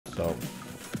So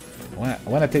I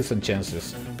wanna take some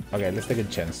chances. Okay, let's take a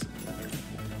chance.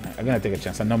 I'm gonna take a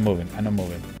chance. I'm not moving.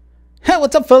 Hey,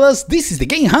 what's up, fellas? This is the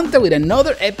Game Hunter with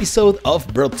another episode of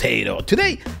Brotato.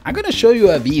 Today, I'm gonna show you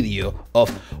a video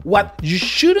of what you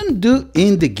shouldn't do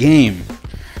in the game.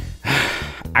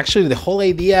 Actually, the whole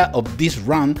idea of this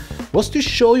run was to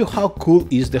show you how cool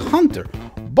is the hunter.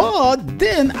 But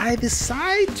then I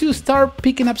decided to start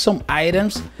picking up some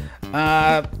items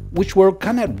which were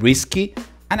kind of risky,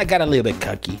 and I got a little bit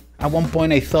cocky. At one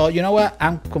point I thought, you know what,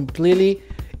 I'm completely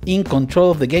in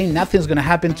control of the game, nothing's gonna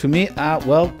happen to me.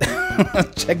 Well,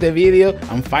 check the video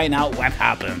and find out what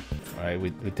happened. Alright,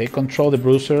 we take control of the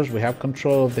bruisers, we have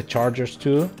control of the chargers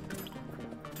too.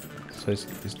 So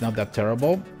it's not that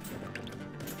terrible.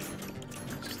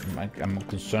 I'm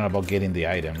concerned about getting the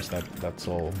items, that's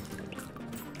all.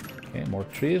 Okay, more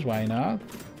trees, why not?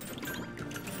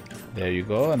 There you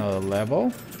go, another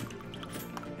level.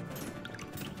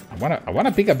 I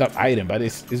wanna pick up that item, but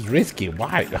it's risky.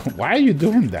 Why? Why are you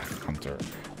doing that, Hunter?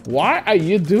 Why are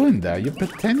you doing that? You're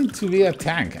pretending to be a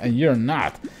tank, and you're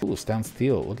not. Ooh, stand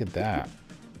still. Look at that.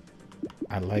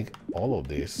 I like all of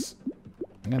this.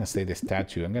 I'm gonna say the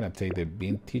statue. I'm gonna take the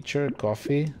bean teacher,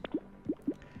 coffee.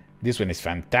 This one is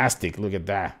fantastic. Look at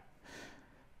that.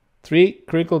 3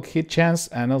 critical hit chance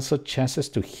and also chances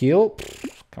to heal.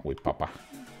 Can't wait, Papa.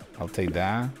 I'll take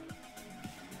that.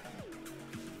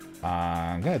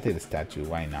 I'm gonna take the statue.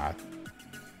 Why not?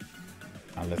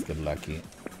 And let's get lucky.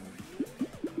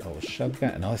 Oh,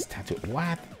 shotgun. Another statue.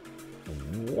 What?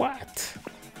 What?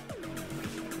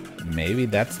 Maybe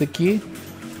that's the key.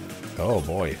 Oh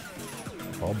boy.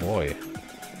 Oh boy.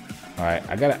 All right.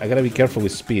 I gotta be careful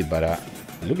with speed, but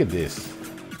look at this.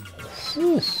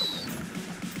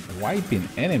 Oof. Wiping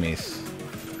enemies.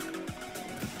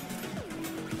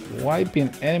 Wiping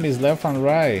enemies left and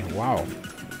right. Wow.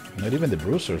 Not even the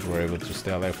bruisers were able to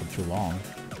stay alive for too long.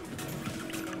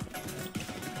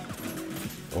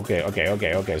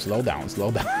 Okay. Slow down.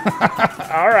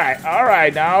 all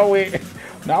right.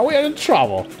 Now we're in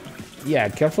trouble. Yeah,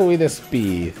 careful with the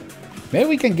speed. Maybe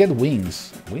we can get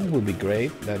wings. Wings would be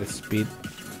great. That is speed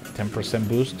 10%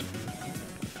 boost.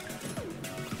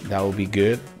 That would be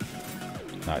good.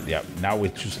 Yeah, now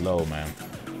we're too slow, man.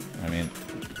 I mean,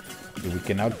 if we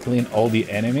cannot clean all the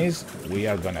enemies, we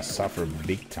are gonna suffer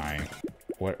big time.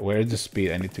 Where is the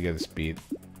speed? I need to get the speed.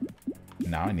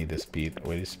 Now I need the speed.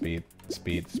 Where is speed?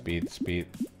 Speed.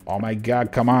 Oh my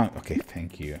god, come on. Okay,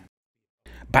 thank you.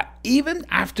 But even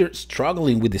after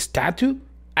struggling with the statue,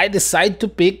 I decided to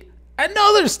pick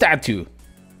another statue.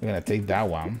 We're gonna take that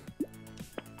one.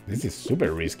 This is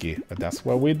super risky, but that's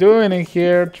what we're doing in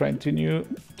here, trying to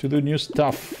do new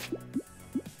stuff.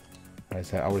 Right,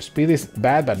 so our speed is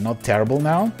bad, but not terrible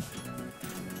now.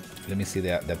 Let me see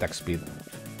the attack speed.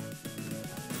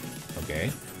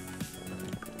 Okay.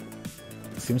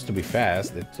 It seems to be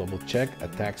fast. Let's double check.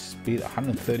 Attack speed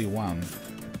 131.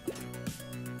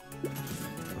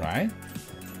 Right?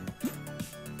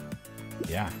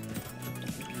 Yeah.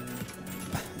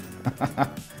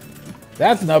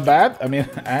 That's not bad. I mean,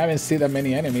 I haven't seen that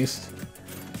many enemies.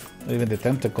 Not even the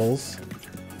tentacles,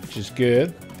 which is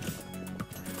good.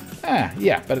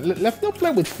 Yeah, but let's not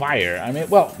play with fire. I mean,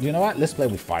 well, you know what? Let's play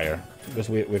with fire. Because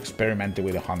we experimented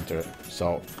with a hunter.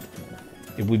 So,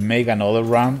 if we make another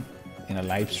run in a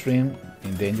live stream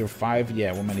in Danger 5,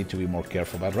 yeah, we might need to be more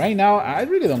careful. But right now, I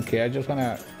really don't care. I just want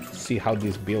to see how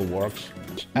this build works.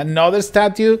 Another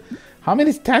statue? How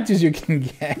many statues you can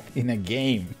get in a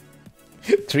game?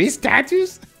 3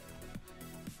 statues?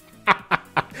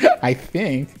 I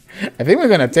think we're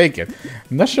gonna take it.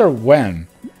 I'm not sure when.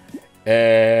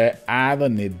 I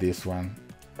don't need this one.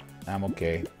 I'm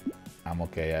okay.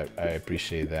 I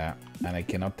appreciate that. And I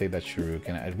cannot take that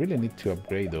shuriken. I really need to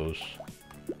upgrade those.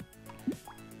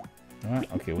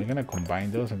 Okay, we're gonna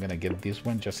combine those. I'm gonna get this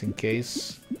one just in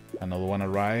case another one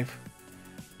arrive.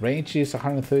 Range is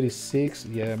 136.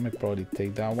 Yeah, I may probably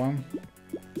take that one.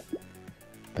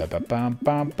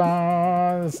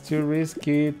 It's too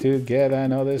risky to get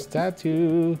another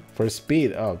statue. For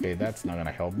speed. Oh, okay, that's not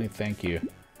gonna help me. Thank you.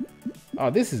 Oh,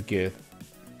 this is good.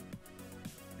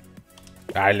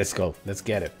 Alright, let's go. Let's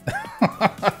get it.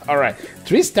 Alright,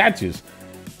 3 statues.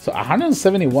 So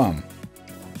 171.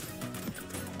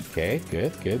 Okay,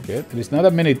 good. There's not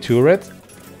that many turrets.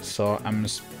 So I'm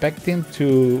expecting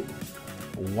to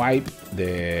wipe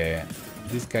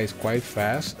this guy is quite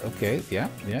fast. Okay, yeah,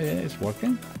 it's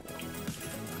working.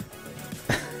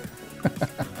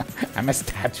 I'm a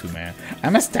statue, man.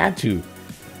 I'm a statue.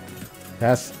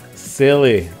 That's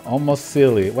silly. Almost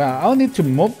silly. Well, I don't need to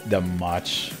move that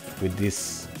much with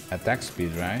this attack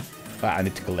speed, right? But I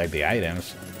need to collect the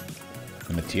items.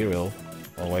 The material.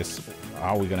 Otherwise,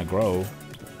 how are we gonna grow?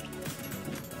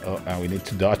 Oh, and we need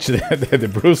to dodge the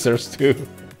bruisers too.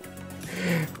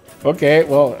 Okay,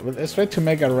 well, let's try to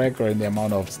make a record in the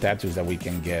amount of statues that we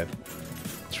can get.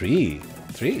 3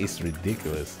 is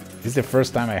ridiculous. This is the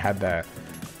first time I had that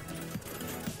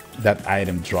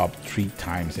item drop 3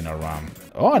 times in a run.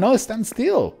 Oh, no, stand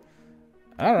still.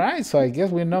 All right, so I guess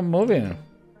we're not moving.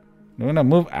 We're gonna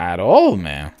move at all,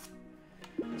 man.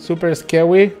 Super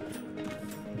scary.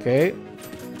 Okay.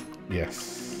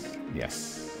 Yes.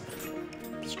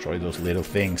 Destroy those little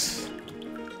things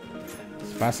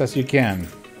as fast as you can.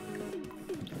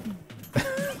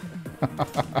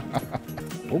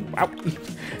 Oh, ow.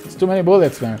 It's too many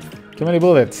bullets, man. Too many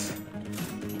bullets.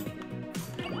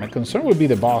 My concern would be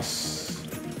the boss.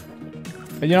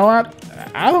 But you know what?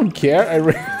 I don't care. I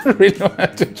really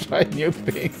want to try new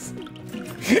things.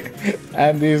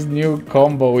 And this new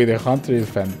combo with the hunter is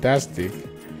fantastic.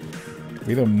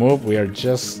 We don't move. We are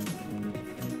just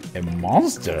a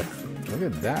monster. Look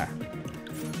at that.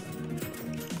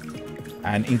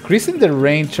 And increasing the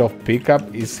range of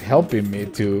pickup is helping me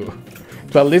to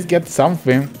at least get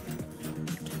something.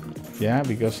 Yeah,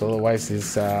 because otherwise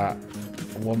it's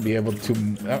won't be able to.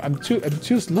 I'm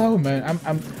too slow, man.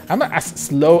 I'm as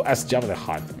slow as Jabba the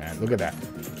Hutt, man. Look at that.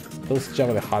 Those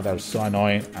Jabba the Hutt are so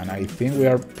annoying, and I think we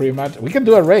are pretty much. We can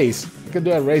do a race. We can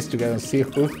do a race together and see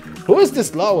who is the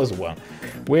slowest one.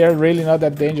 We are really not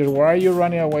that dangerous. Why are you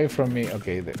running away from me?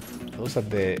 Okay, those are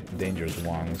the dangerous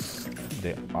ones.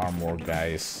 The armor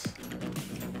guys.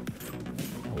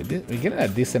 We're getting a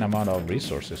decent amount of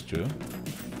resources too.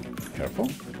 Careful.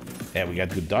 Yeah, we got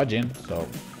good dodging, so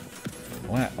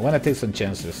I wanna take some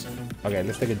chances. Okay,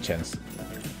 let's take a chance.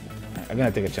 I'm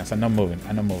gonna take a chance. I'm not moving.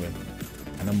 No!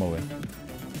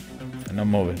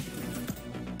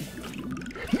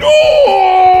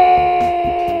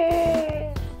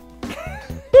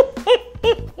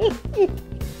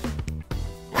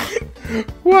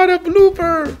 What a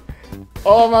blooper!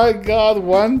 Oh my god,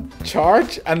 1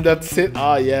 charge and that's it.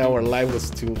 Oh yeah, our life was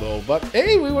too low. But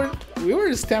hey, we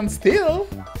were stand still.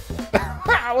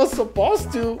 I was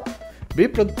supposed to be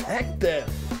protected.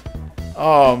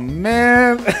 Oh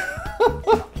man.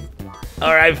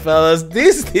 Alright fellas,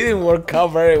 this didn't work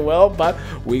out very well, but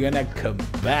we're gonna come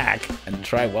back and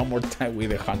try one more time with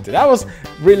the hunter. That was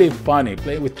really funny.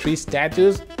 Playing with 3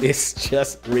 statues is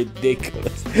just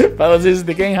ridiculous. Fellas, this is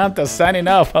the Game Hunter signing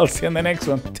off. I'll see you in the next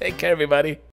one. Take care, everybody.